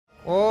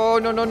Oh,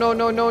 no, no, no,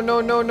 no, no,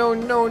 no, no, no,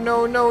 no,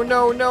 no, no, no,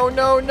 no,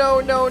 no, no,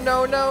 no,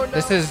 no, no.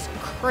 This is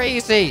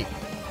crazy.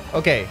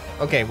 Okay,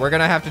 we're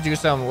gonna have to do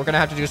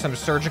some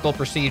surgical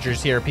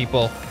procedures here,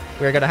 people.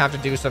 We're gonna have to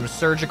do some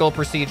surgical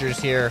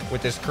procedures here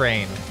with this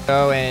crane.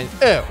 Go and,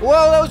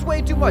 whoa, that was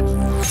way too much.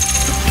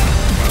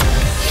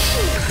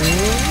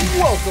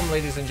 Welcome,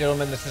 ladies and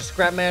gentlemen. This is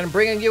ScrapMan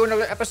bringing you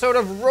another episode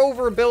of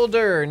Rover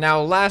Builder.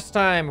 Now, last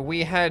time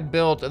we had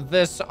built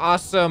this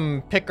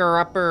awesome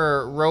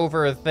picker-upper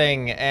rover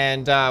thing,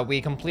 and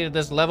we completed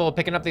this level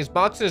picking up these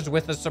boxes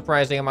with a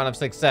surprising amount of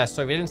success.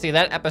 So if you didn't see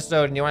that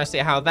episode and you want to see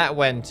how that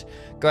went,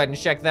 go ahead and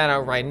check that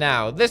out right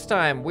now. This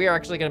time, we are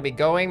actually going to be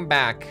going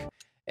back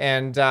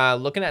and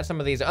looking at some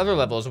of these other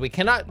levels. We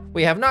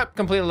have not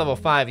completed level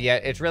 5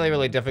 yet. It's really,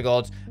 really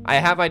difficult. I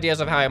have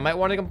ideas of how I might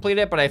want to complete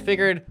it, but I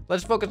figured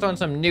let's focus on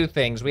some new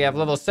things. We have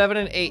level 7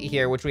 and 8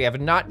 here, which we have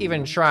not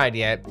even tried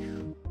yet.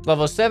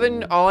 Level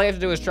 7, all I have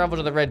to do is travel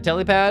to the red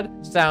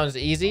telepad. Sounds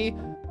easy.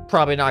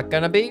 Probably not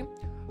gonna be.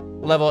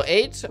 Level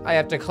 8, I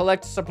have to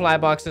collect supply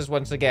boxes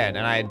once again,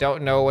 and I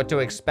don't know what to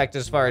expect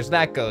as far as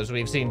that goes.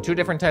 We've seen 2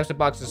 different types of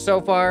boxes so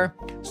far.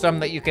 Some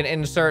that you can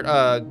insert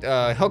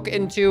a hook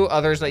into,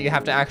 others that you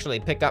have to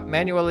actually pick up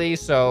manually.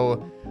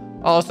 So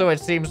also it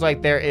seems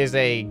like there is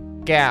a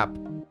gap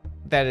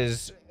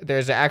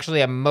there's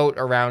actually a moat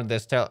around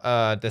this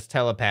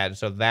telepad.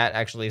 So that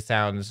actually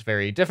sounds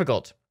very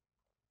difficult.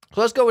 So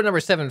let's go with number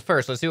 7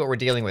 first. Let's see what we're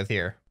dealing with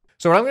here.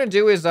 So what I'm going to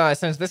do is,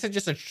 since this is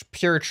just a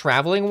pure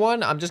traveling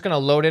one, I'm just going to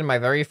load in my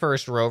very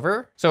first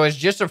rover. So it's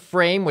just a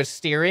frame with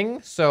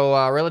steering, so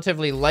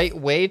relatively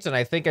lightweight, and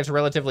I think it's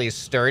relatively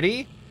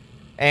sturdy.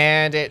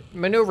 And it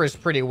maneuvers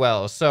pretty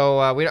well. So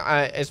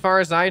as far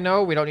as I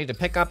know, we don't need to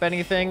pick up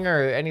anything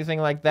or anything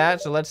like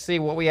that. So let's see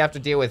what we have to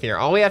deal with here.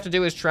 All we have to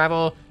do is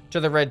travel to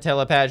the red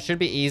telepad. Should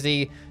be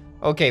easy.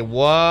 Okay,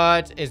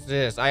 what is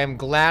this? I am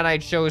glad I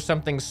chose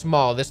something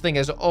small. This thing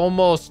is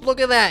almost...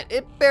 Look at that!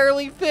 It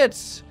barely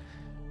fits!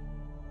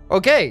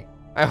 Okay,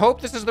 I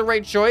hope this is the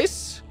right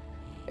choice.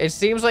 It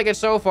seems like it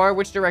so far.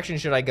 Which direction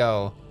should I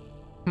go?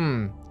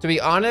 To be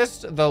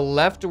honest, the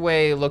left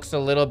way looks a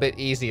little bit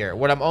easier.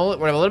 What I'm a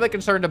little bit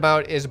concerned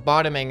about is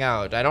bottoming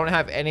out. I don't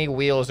have any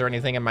wheels or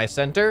anything in my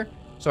center,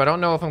 so I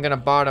don't know if I'm gonna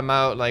bottom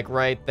out like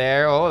right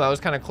there. Oh, that was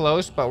kind of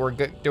close, but we're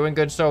doing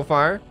good so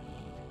far.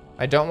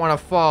 I don't want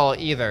to fall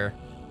either.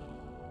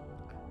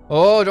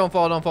 Oh, don't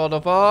fall, don't fall,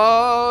 don't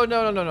fall.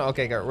 No, no, no, no.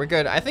 Okay, good. We're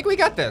good. I think we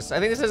got this. I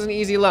think this is an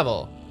easy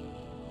level.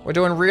 We're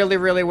doing really,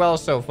 really well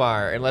so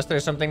far, unless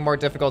there's something more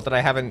difficult that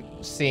I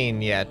haven't seen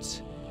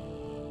yet.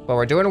 But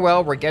we're doing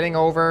well. We're getting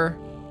over.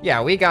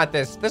 Yeah, we got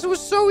this. This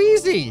was so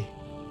easy.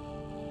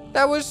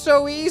 That was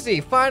so easy.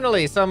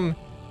 Finally, something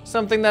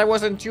that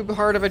wasn't too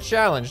hard of a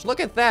challenge. Look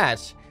at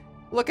that.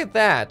 Look at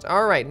that.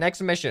 All right, next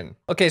mission.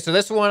 Okay, so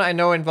this one I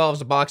know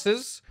involves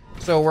boxes.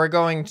 So we're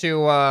going to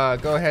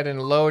go ahead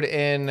and load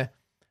in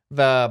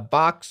the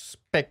box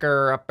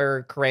picker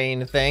upper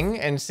crane thing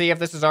and see if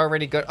this is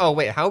already good. Oh,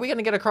 wait, how are we going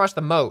to get across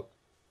the moat?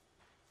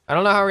 I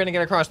don't know how we're going to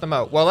get across the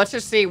moat. Well, let's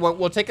just see.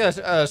 We'll take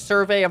a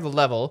survey of the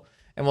level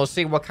and we'll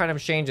see what kind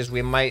of changes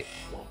we may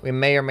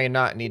or may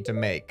not need to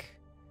make.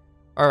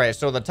 All right,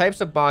 so the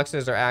types of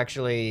boxes are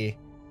actually...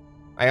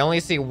 I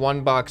only see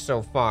 1 box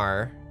so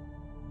far.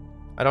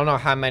 I don't know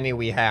how many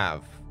we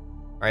have.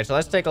 All right, so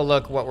let's take a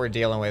look what we're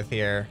dealing with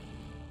here.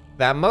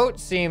 That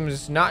moat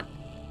seems not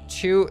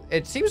too...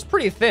 It seems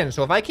pretty thin,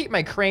 so if I keep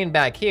my crane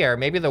back here,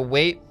 maybe the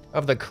weight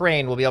of the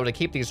crane will be able to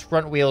keep these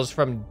front wheels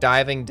from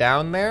diving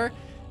down there,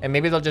 and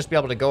maybe they'll just be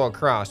able to go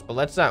across. But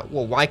let's not...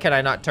 Well, why can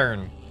I not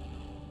turn?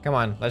 Come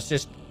on, let's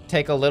just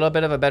take a little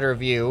bit of a better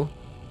view.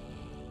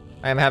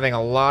 I am having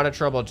a lot of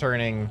trouble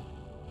turning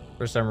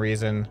for some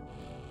reason.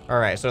 All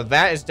right, so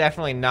that is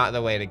definitely not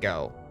the way to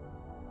go.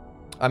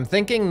 I'm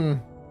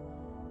thinking...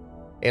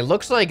 It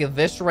looks like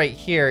this right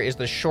here is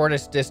the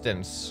shortest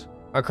distance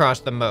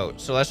across the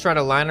moat. So let's try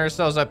to line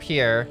ourselves up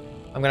here.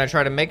 I'm gonna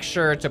try to make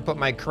sure to put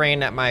my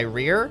crane at my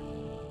rear.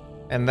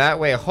 And that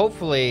way,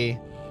 hopefully,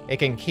 it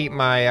can keep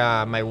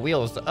my my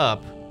wheels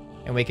up.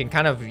 And we can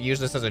kind of use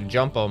this as a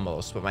jump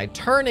almost. But my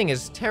turning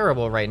is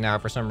terrible right now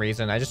for some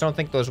reason. I just don't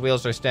think those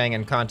wheels are staying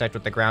in contact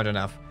with the ground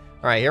enough.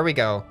 All right, here we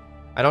go.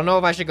 I don't know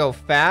if I should go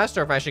fast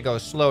or if I should go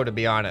slow, to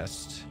be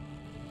honest.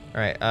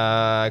 All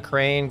right,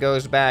 crane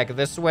goes back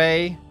this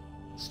way.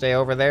 Stay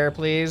over there,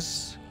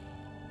 please.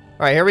 All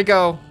right, here we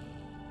go.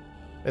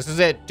 This is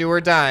it. Do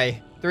or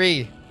die.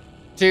 3,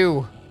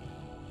 2,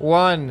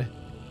 1.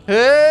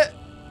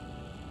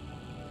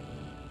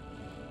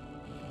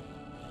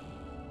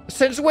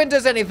 Since when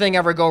does anything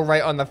ever go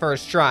right on the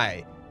first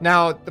try?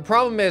 Now, the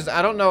problem is,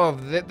 I don't know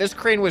if this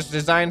crane was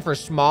designed for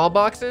small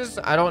boxes.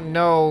 I don't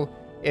know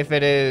if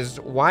it is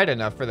wide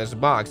enough for this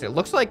box. It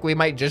looks like we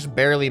might just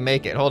barely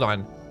make it. Hold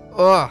on.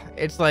 Ugh,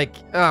 it's like,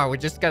 oh, we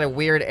just got a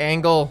weird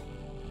angle.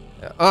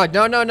 Oh,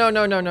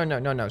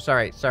 no.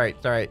 Sorry.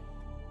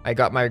 I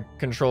got my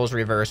controls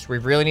reversed. We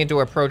really need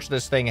to approach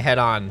this thing head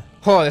on.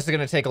 Oh, this is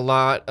going to take a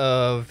lot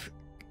of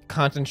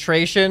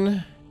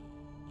concentration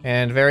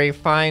and very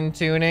fine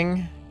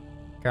tuning.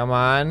 Come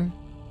on.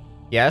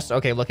 Yes,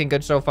 okay, looking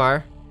good so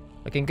far.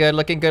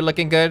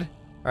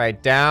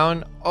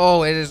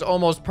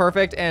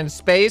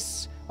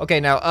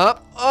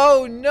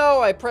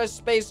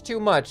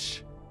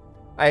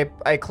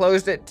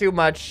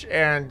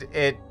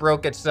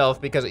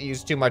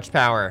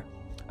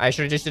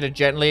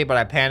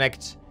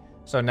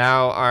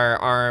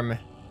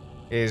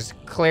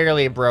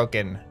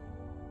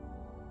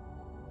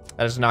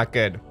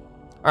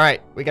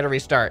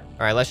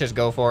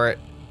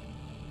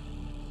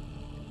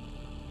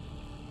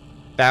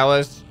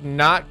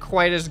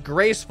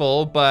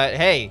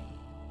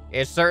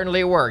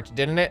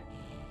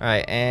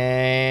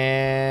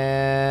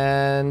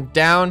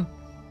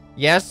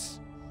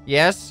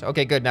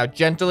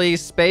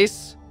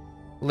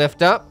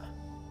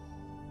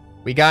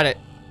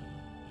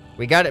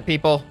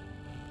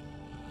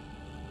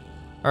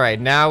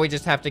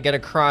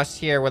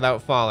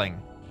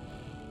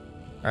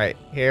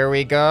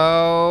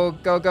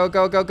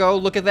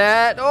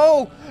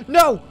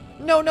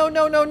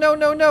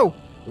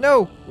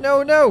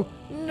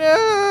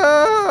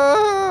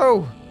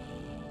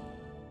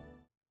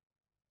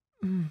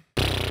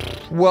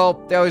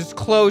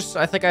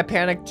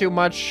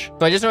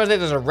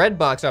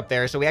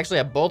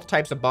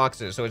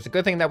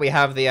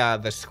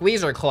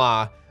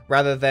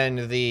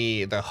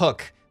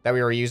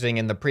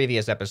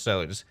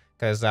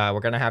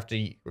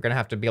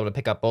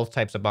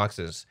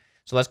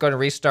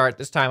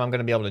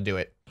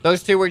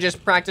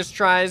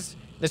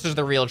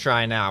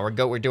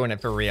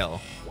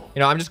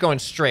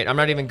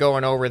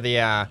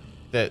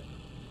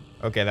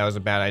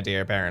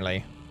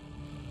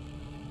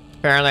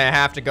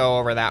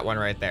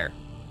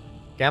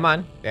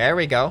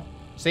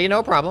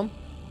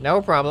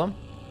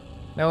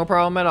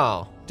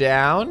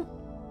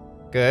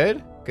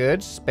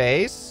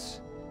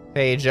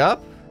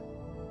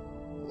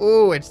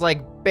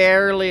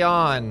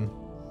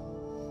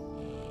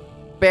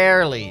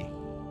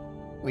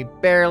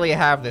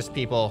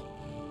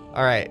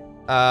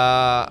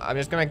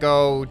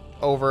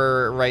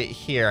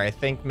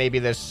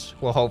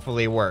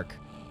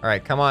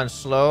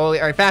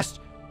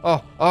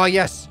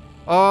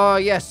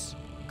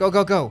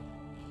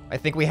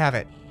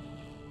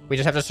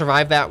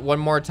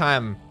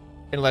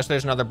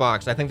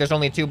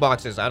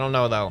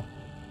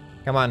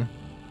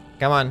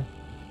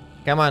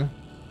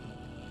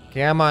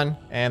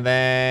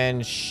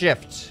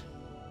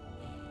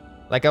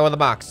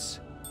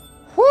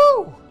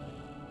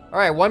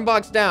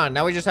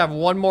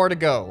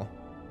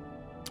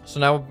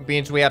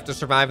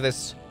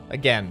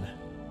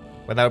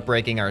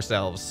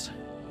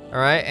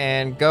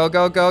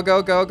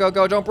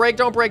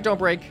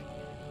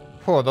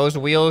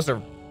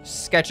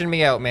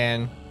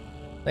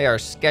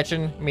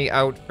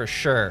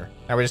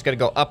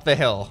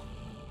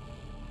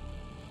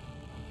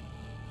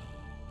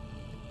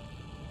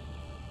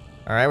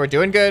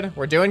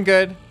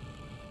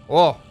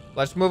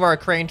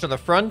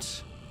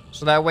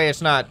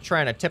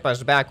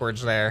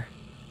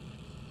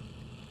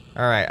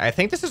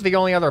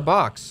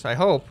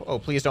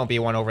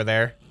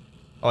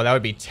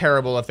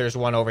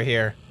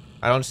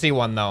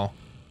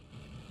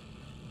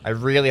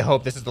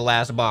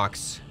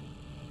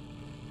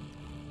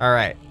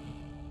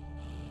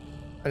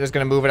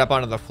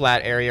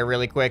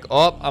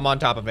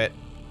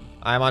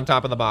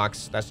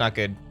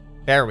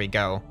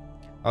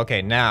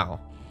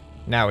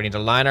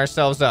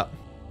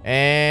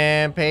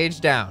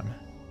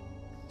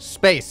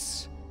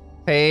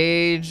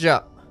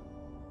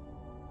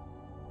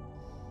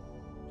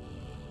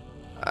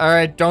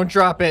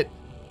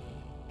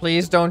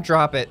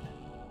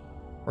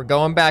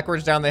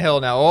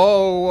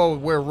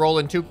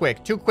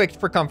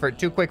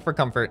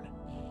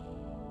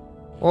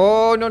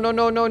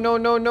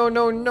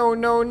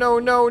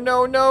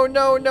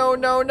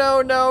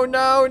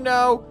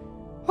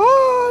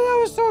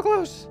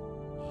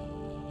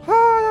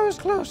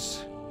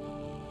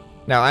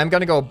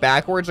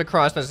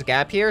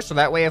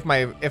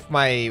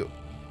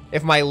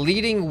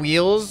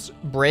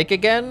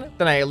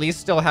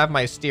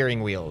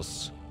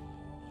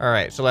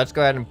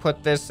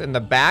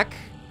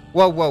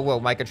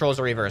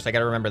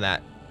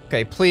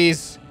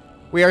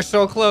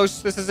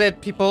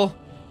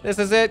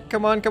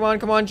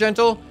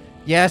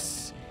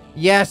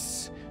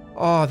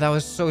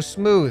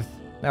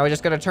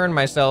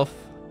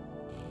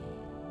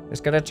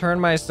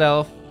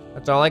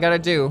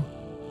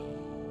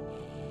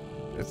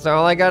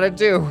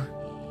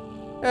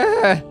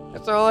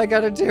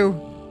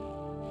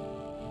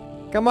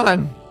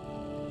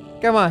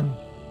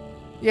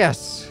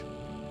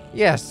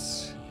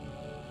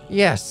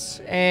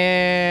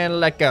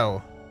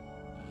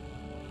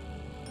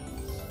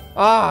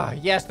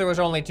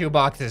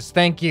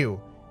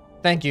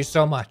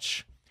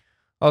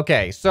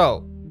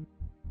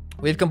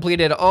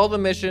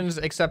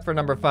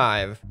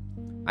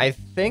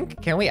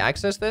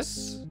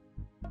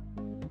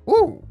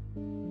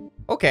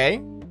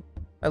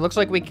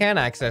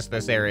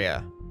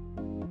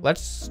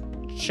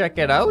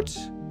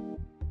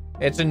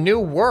 It's a new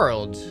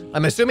world.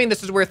 I'm assuming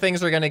this is where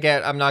things are gonna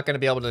get, I'm not gonna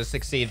be able to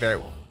succeed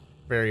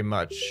very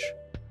much.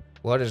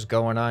 What is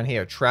going on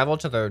here? Travel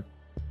to the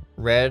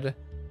red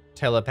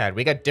telepad.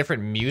 We got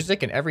different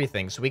music and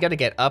everything, so we gotta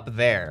get up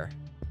there.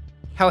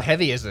 How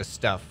heavy is this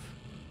stuff?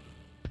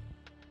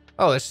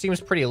 Oh, this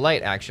seems pretty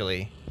light,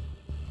 actually.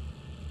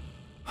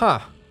 Huh.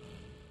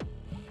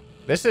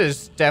 This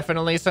is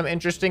definitely some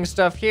interesting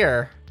stuff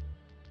here.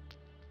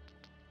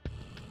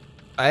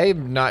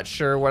 I'm not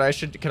sure what I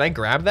should... Can I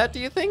grab that, do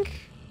you think?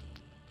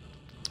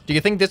 Do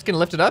you think this can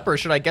lift it up, or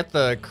should I get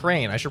the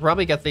crane? I should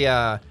probably get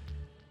the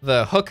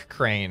hook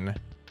crane.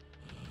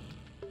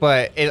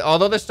 But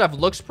although this stuff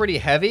looks pretty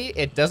heavy,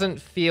 it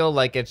doesn't feel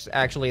like it's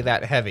actually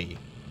that heavy.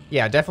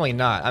 Yeah, definitely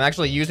not. I'm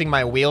actually using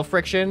my wheel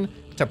friction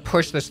to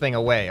push this thing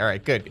away. All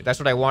right, good. That's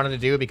what I wanted to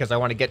do because I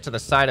want to get to the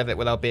side of it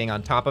without being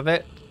on top of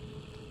it.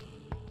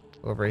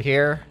 Over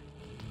here.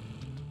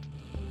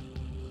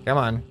 Come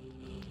on.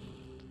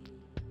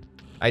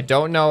 I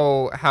don't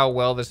know how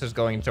well this is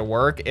going to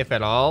work, if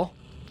at all.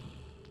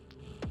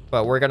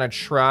 But we're going to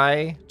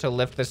try to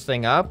lift this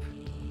thing up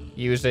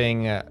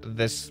using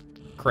this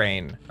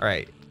crane. All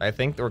right. I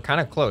think we're kind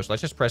of close.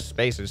 Let's just press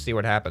space and see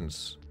what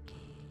happens.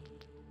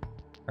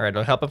 All right.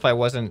 It'll help if I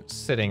wasn't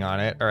sitting on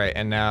it. All right.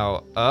 And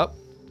now up.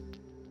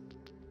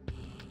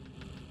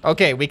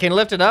 Okay. We can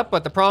lift it up,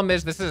 but the problem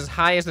is this is as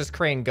high as this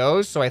crane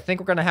goes. So I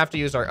think we're going to have to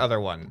use our other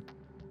one.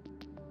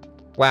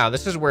 Wow,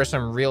 this is where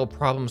some real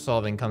problem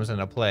solving comes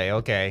into play.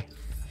 Okay.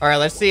 All right,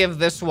 let's see if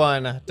this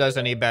one does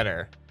any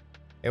better.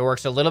 It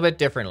works a little bit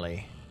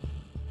differently.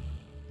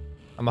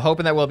 I'm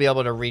hoping that we'll be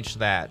able to reach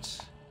that.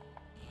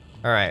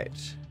 All right.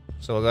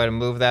 So we'll go ahead and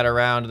move that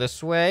around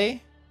this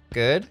way.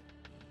 Good.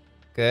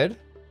 Good.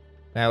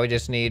 Now we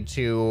just need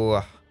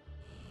to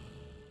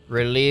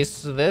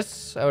release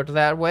this out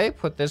that way.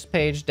 Put this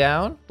page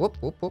down. Whoop,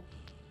 whoop, whoop.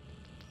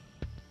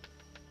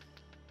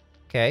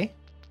 Okay.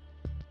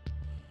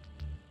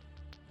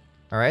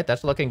 All right,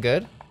 that's looking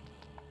good.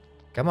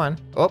 Come on.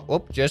 Oh,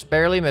 oh, just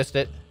barely missed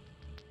it.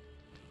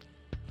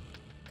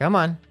 Come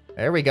on.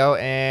 There we go.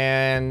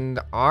 And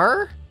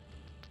R?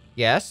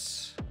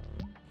 Yes.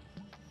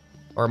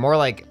 Or more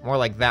like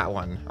that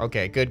one.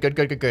 Okay, good, good,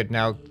 good, good, good.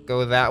 Now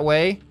go that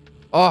way.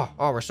 Oh,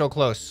 we're so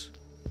close.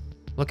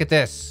 Look at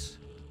this.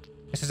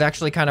 This is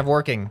actually kind of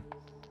working.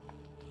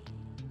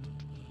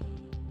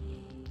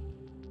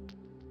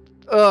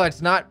 Oh,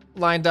 it's not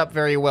lined up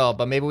very well,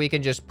 but maybe we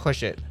can just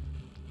push it.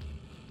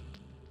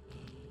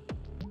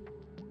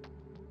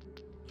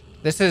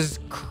 This is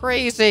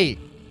crazy.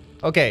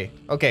 Okay,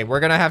 we're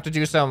gonna have to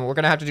do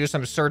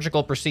some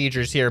surgical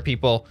procedures here,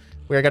 people.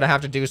 We're gonna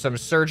have to do some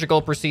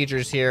surgical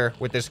procedures here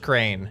with this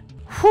crane.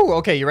 Whew,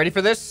 okay, you ready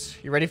for this?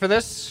 You ready for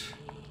this?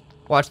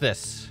 Watch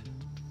this.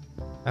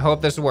 I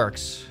hope this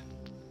works.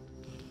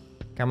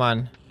 Come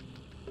on.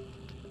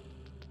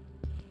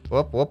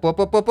 Whoop, whoop, whoop,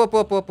 whoop, whoop, whoop,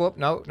 whoop, whoop, whoop.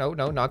 No, no,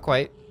 no, not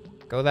quite.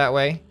 Go that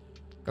way.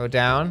 Go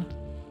down.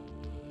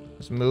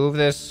 Let's move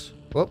this.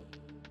 Whoop.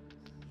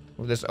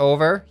 Move this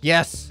over.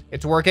 Yes,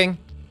 it's working.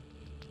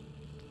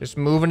 Just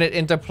moving it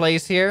into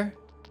place here.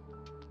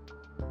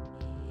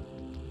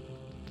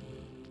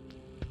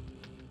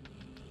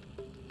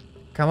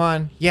 Come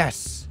on.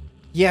 Yes.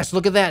 Yes,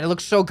 look at that. It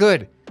looks so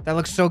good. That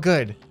looks so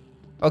good.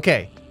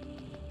 Okay.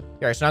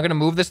 All right, so now I'm going to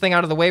move this thing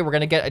out of the way. We're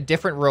going to get a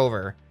different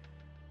rover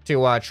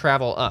to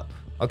travel up.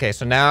 Okay,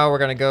 so now we're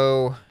going to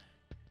go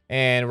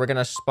and we're going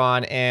to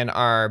spawn in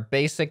our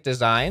basic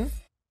design.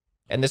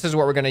 And this is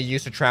what we're going to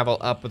use to travel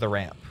up the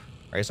ramp.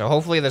 All right, so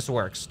hopefully this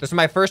works. This is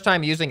my first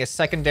time using a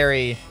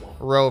secondary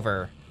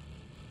rover.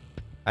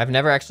 I've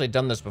never actually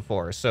done this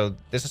before, so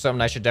this is something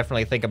I should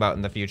definitely think about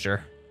in the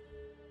future.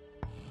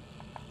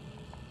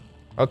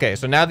 Okay,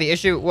 so now the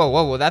issue... Whoa,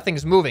 whoa, whoa, that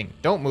thing's moving.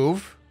 Don't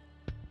move.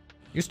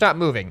 You stop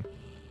moving.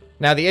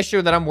 Now, the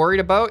issue that I'm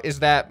worried about is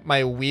that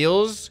my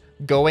wheels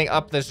going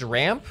up this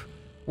ramp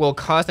will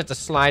cause it to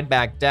slide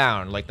back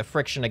down, like the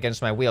friction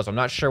against my wheels. I'm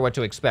not sure what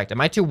to expect.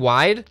 Am I too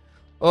wide?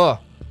 Oh.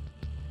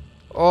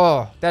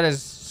 Oh, that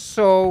is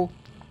so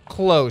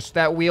close.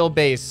 That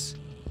wheelbase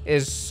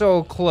is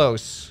so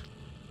close.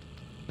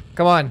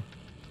 Come on.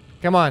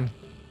 Come on.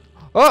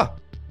 Oh!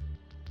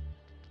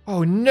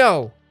 Oh,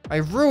 no. I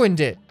ruined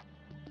it.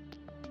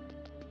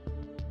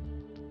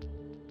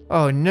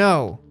 Oh,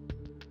 no.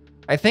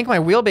 I think my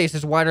wheelbase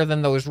is wider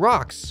than those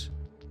rocks.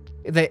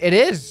 It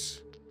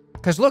is.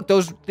 Because look,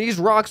 these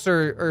rocks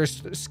are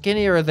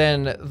skinnier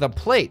than the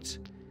plate.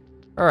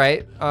 All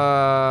right.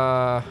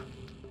 I'm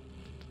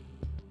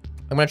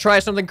going to try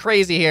something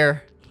crazy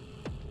here.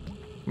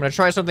 Let's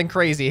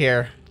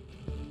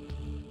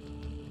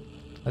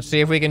see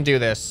if we can do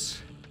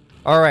this.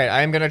 All right,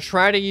 I'm going to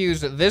try to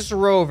use this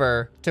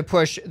rover to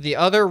push the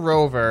other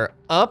rover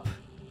up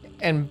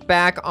and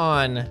back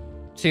on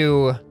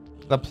to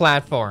the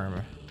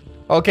platform.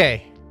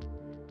 Okay,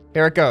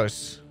 here it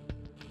goes.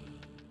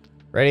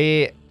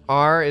 Ready?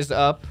 R is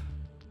up.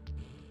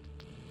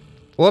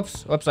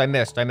 Whoops, whoops, I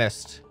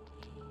missed.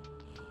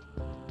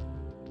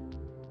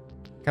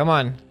 Come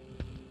on.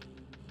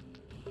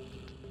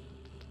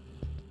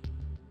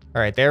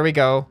 All right, there we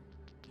go.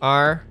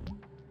 R.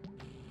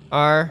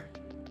 R.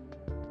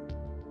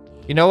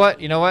 You know what?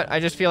 You know what? I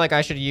just feel like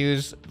I should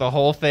use the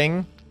whole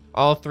thing.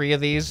 All three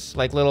of these,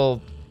 like,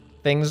 little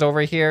things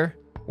over here.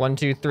 1,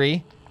 2,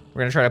 3.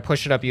 We're gonna try to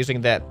push it up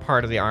using that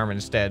part of the arm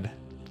instead.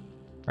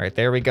 All right,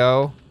 there we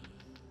go.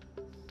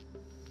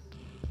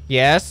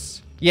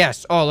 Yes.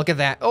 Yes. Oh, look at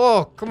that.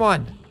 Oh, come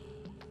on.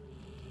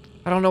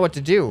 I don't know what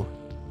to do.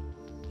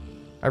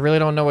 I really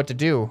don't know what to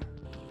do.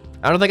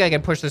 I don't think I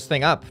can push this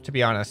thing up, to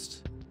be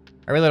honest.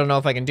 I really don't know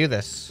if I can do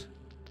this.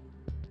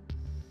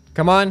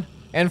 Come on.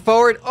 And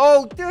forward.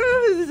 Oh,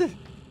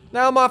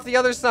 now I'm off the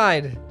other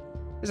side.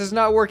 This is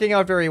not working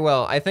out very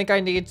well. I think I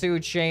need to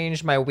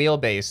change my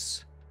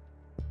wheelbase.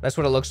 That's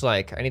what it looks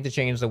like. I need to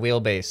change the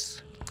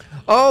wheelbase.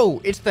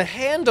 Oh, it's the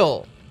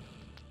handle.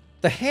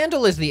 The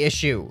handle is the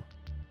issue.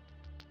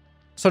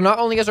 So not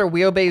only is our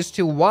wheelbase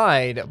too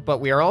wide, but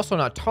we are also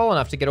not tall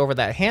enough to get over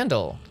that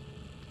handle.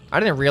 I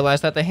didn't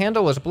realize that the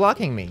handle was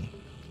blocking me.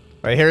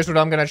 All right, here's what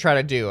I'm gonna try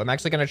to do. I'm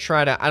actually gonna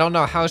try to, I don't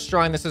know how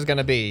strong this is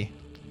gonna be,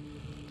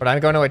 but I'm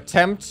going to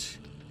attempt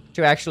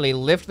to actually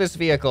lift this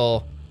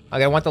vehicle.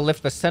 I want to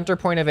lift the center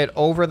point of it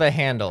over the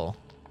handle.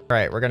 All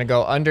right, we're gonna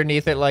go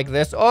underneath it like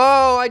this.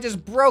 Oh, I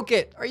just broke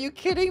it. Are you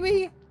kidding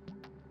me?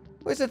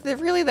 Was it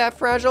really that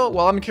fragile?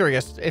 Well, I'm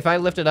curious. If I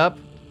lift it up,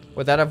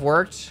 would that have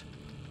worked?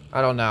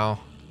 I don't know.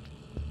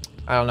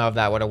 I don't know if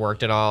that would have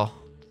worked at all.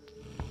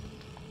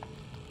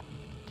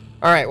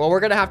 All right, well,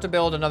 we're gonna have to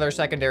build another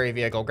secondary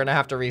vehicle. We're gonna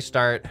have to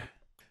restart.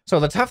 So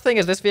the tough thing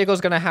is this vehicle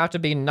is gonna have to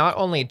be not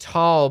only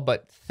tall,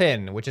 but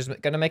thin, which is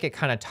gonna make it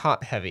kind of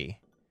top heavy.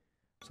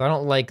 So I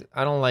don't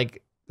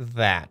like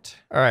that.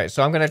 All right,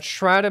 so I'm gonna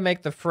try to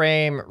make the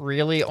frame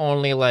really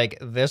only like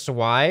this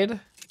wide.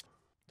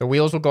 The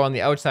wheels will go on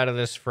the outside of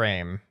this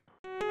frame.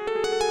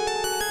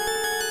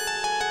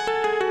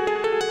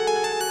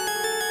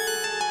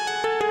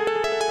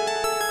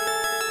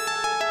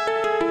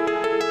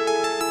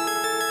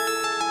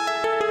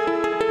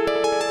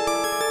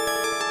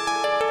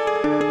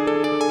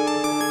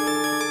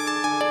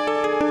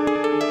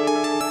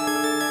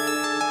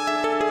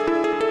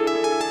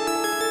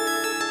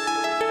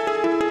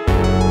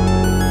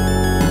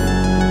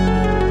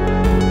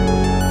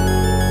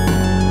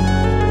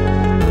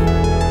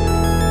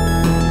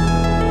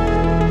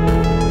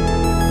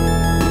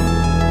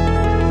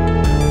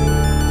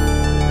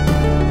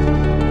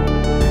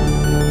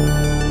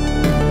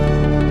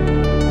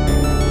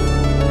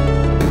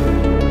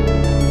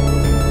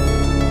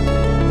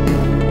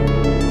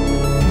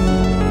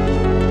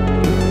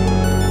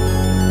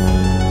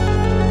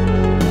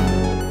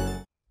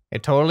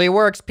 It totally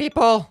works,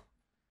 people.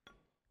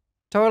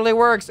 Totally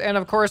works. And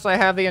of course, I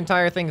have the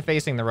entire thing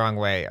facing the wrong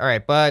way. All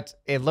right, but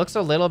it looks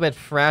a little bit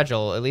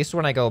fragile, at least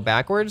when I go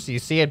backwards. You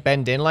see it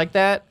bend in like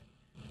that?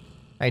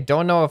 I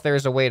don't know if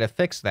there's a way to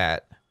fix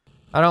that.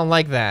 I don't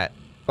like that,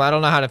 but I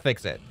don't know how to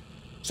fix it.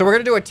 So we're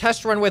going to do a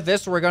test run with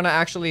this. We're going to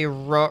actually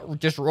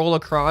just roll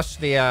across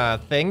the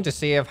thing to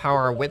see how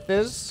our width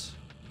is.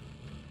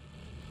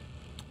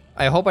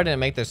 I hope I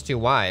didn't make this too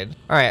wide.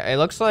 All right, it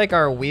looks like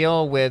our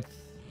wheel width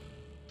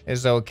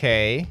is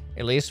okay,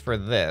 at least for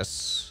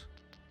this.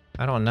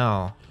 I don't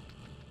know.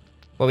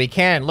 Well, we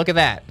can. Look at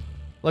that.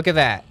 Look at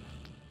that.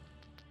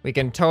 We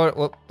can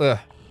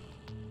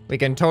we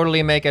can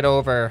totally make it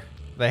over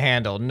the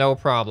handle, no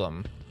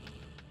problem.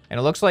 And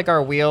it looks like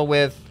our wheel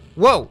width.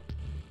 Whoa!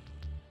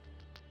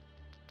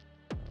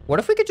 What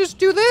if we could just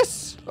do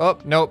this? Oh,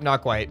 nope,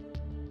 not quite.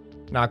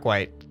 Not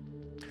quite.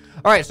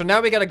 All right, so now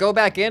we got to go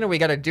back in and we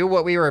got to do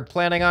what we were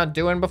planning on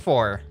doing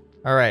before.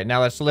 All right, now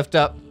let's lift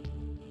up.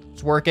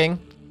 It's working.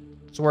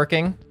 It's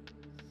working.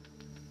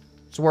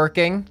 It's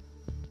working.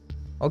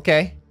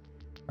 Okay.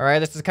 All right,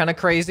 this is kind of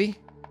crazy.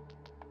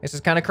 This is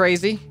kind of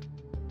crazy.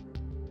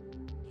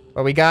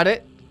 But we got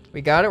it.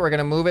 We got it. We're going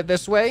to move it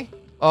this way.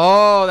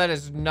 Oh, that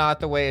is not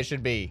the way it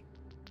should be.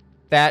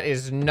 That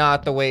is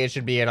not the way it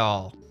should be at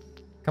all.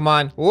 Come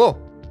on.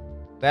 Whoa.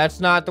 That's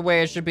not the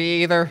way it should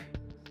be either.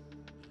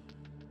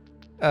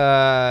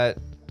 I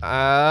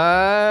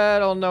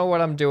don't know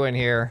what I'm doing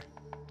here.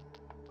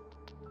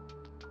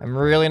 I'm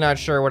really not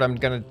sure what I'm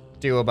going to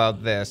do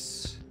about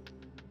this.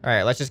 All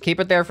right, let's just keep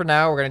it there for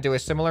now. We're going to do a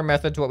similar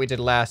method to what we did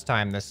last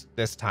time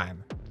this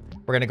time.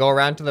 We're going to go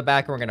around to the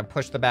back and we're going to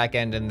push the back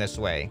end in this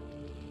way.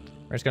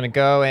 We're just going to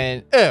go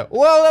and...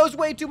 whoa, that was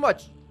way too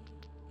much.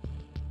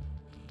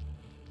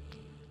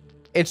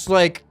 It's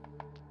like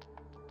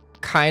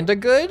kind of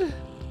good.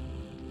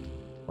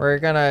 We're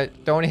going to...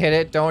 Don't hit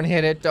it. Don't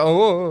hit it.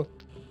 Oh.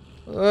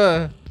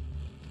 All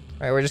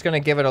right, we're just going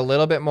to give it a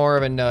little bit more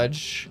of a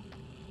nudge.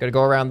 Gonna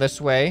go around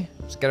this way.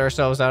 Let's get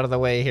ourselves out of the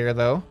way here,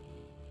 though. All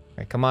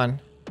right, come on.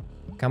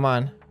 Come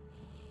on.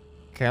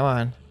 Come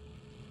on.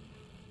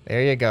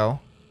 There you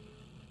go.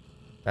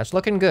 That's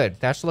looking good.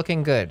 That's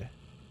looking good.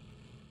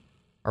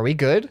 Are we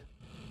good?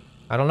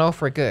 I don't know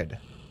if we're good.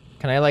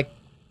 Can I, like,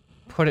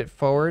 put it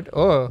forward?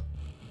 Oh.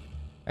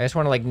 I just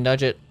want to, like,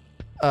 nudge it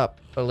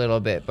up a little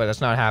bit, but it's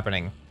not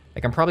happening.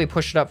 I can probably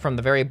push it up from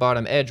the very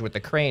bottom edge with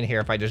the crane here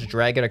if I just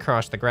drag it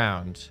across the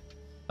ground.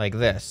 Like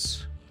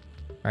this.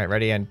 All right,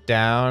 ready, and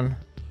down.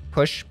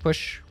 Push,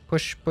 push,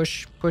 push,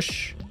 push,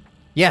 push.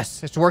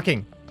 Yes, it's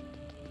working.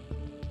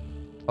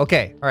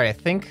 Okay, all right, I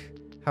think...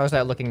 How's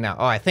that looking now?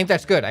 Oh, I think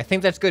that's good. I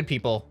think that's good,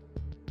 people.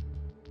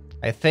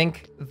 I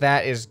think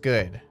that is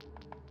good.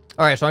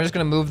 All right, so I'm just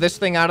gonna move this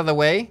thing out of the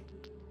way.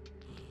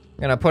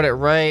 Gonna put it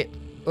right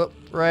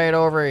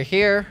over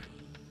here.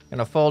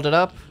 Gonna fold it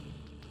up.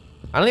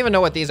 I don't even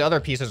know what these other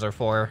pieces are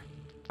for.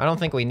 I don't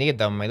think we need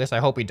them. At least I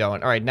hope we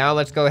don't. All right, now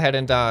let's go ahead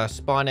and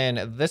spawn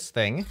in this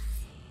thing.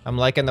 I'm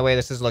liking the way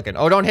this is looking.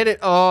 Oh, don't hit it.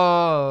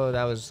 Oh,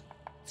 that was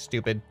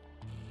stupid.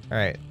 All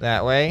right,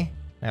 that way.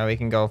 Now we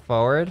can go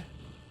forward.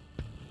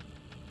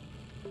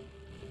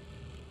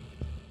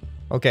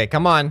 Okay,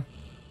 come on.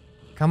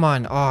 Come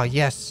on. Oh,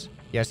 yes.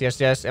 Yes, yes,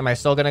 yes. Am I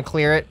still gonna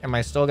clear it? Am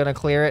I still gonna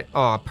clear it?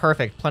 Oh,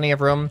 perfect. Plenty of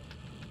room.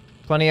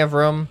 Plenty of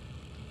room.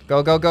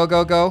 Go, go, go,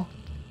 go, go.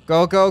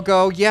 Go, go,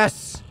 go.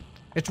 Yes!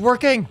 It's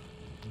working!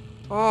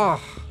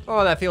 Oh,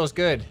 oh, that feels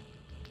good.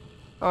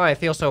 Oh, I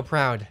feel so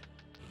proud.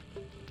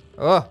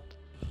 Oh.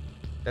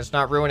 Let's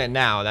not ruin it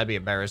now. That'd be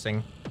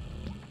embarrassing.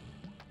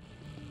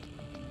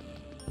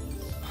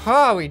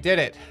 Oh, we did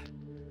it.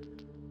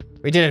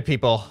 We did it,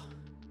 people.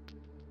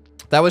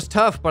 That was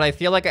tough, but I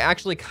feel like I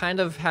actually kind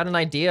of had an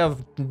idea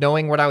of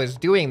knowing what I was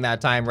doing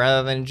that time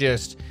rather than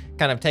just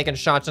kind of taking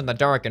shots in the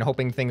dark and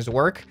hoping things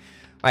work.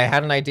 I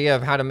had an idea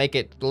of how to make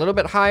it a little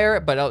bit higher,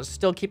 but I'll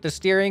still keep the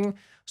steering.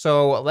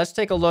 So let's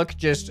take a look.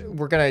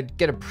 We're gonna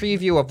get a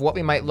preview of what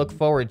we might look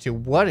forward to.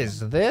 What is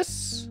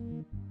this?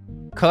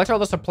 Collect all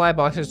the supply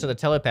boxes to the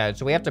telepad.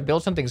 So we have to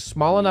build something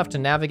small enough to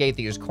navigate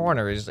these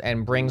corners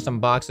and bring some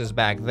boxes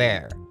back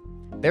there.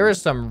 There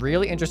is some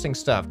really interesting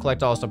stuff.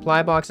 Collect all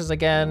supply boxes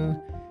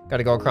again.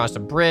 Gotta go across a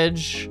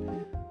bridge.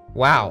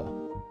 Wow.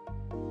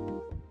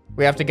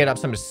 We have to get up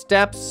some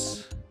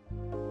steps.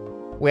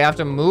 We have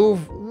to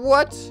move.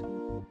 What?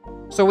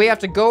 So we have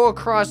to go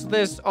across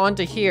this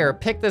onto here,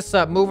 pick this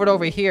up, move it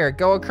over here,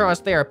 go across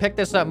there, pick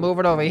this up, move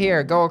it over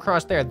here, go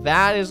across there.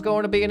 That is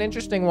going to be an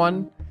interesting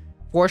one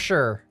for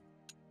sure.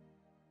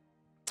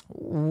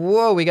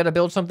 Whoa, we got to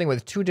build something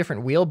with 2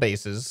 different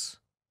wheelbases.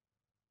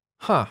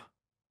 Huh.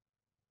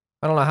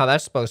 I don't know how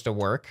that's supposed to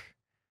work.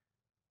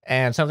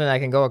 And something that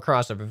can go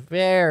across a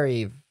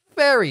very,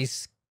 very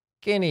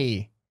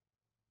skinny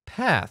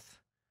path.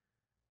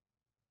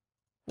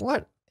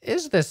 What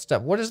is this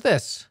stuff? What is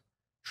this?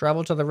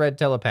 Travel to the red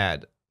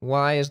telepad.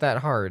 Why is that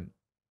hard?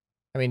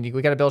 I mean,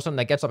 we gotta build something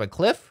that gets up a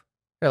cliff?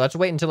 Here, let's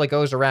wait until it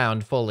goes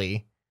around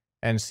fully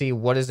and see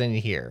what is in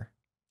here.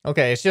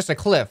 Okay, it's just a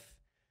cliff.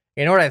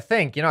 You know what I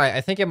think? You know,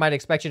 I think it might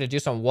expect you to do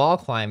some wall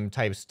climb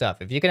type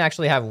stuff. If you can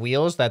actually have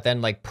wheels that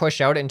then like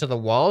push out into the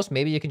walls,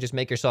 maybe you can just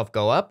make yourself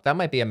go up. That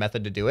might be a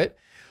method to do it.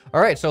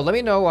 All right, so let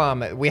me know.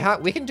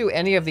 We can do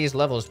any of these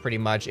levels pretty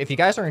much. If you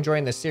guys are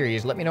enjoying this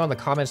series, let me know in the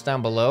comments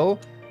down below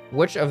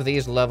which of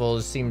these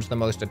levels seems the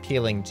most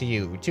appealing to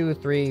you. 2,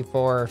 3,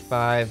 4,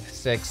 5,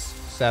 6,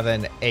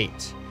 7,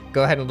 8.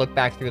 Go ahead and look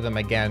back through them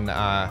again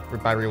by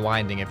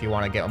rewinding if you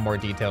want to get a more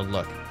detailed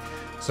look.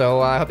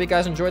 So I hope you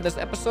guys enjoyed this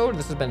episode.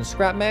 This has been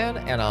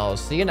ScrapMan, and I'll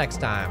see you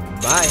next time.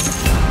 Bye.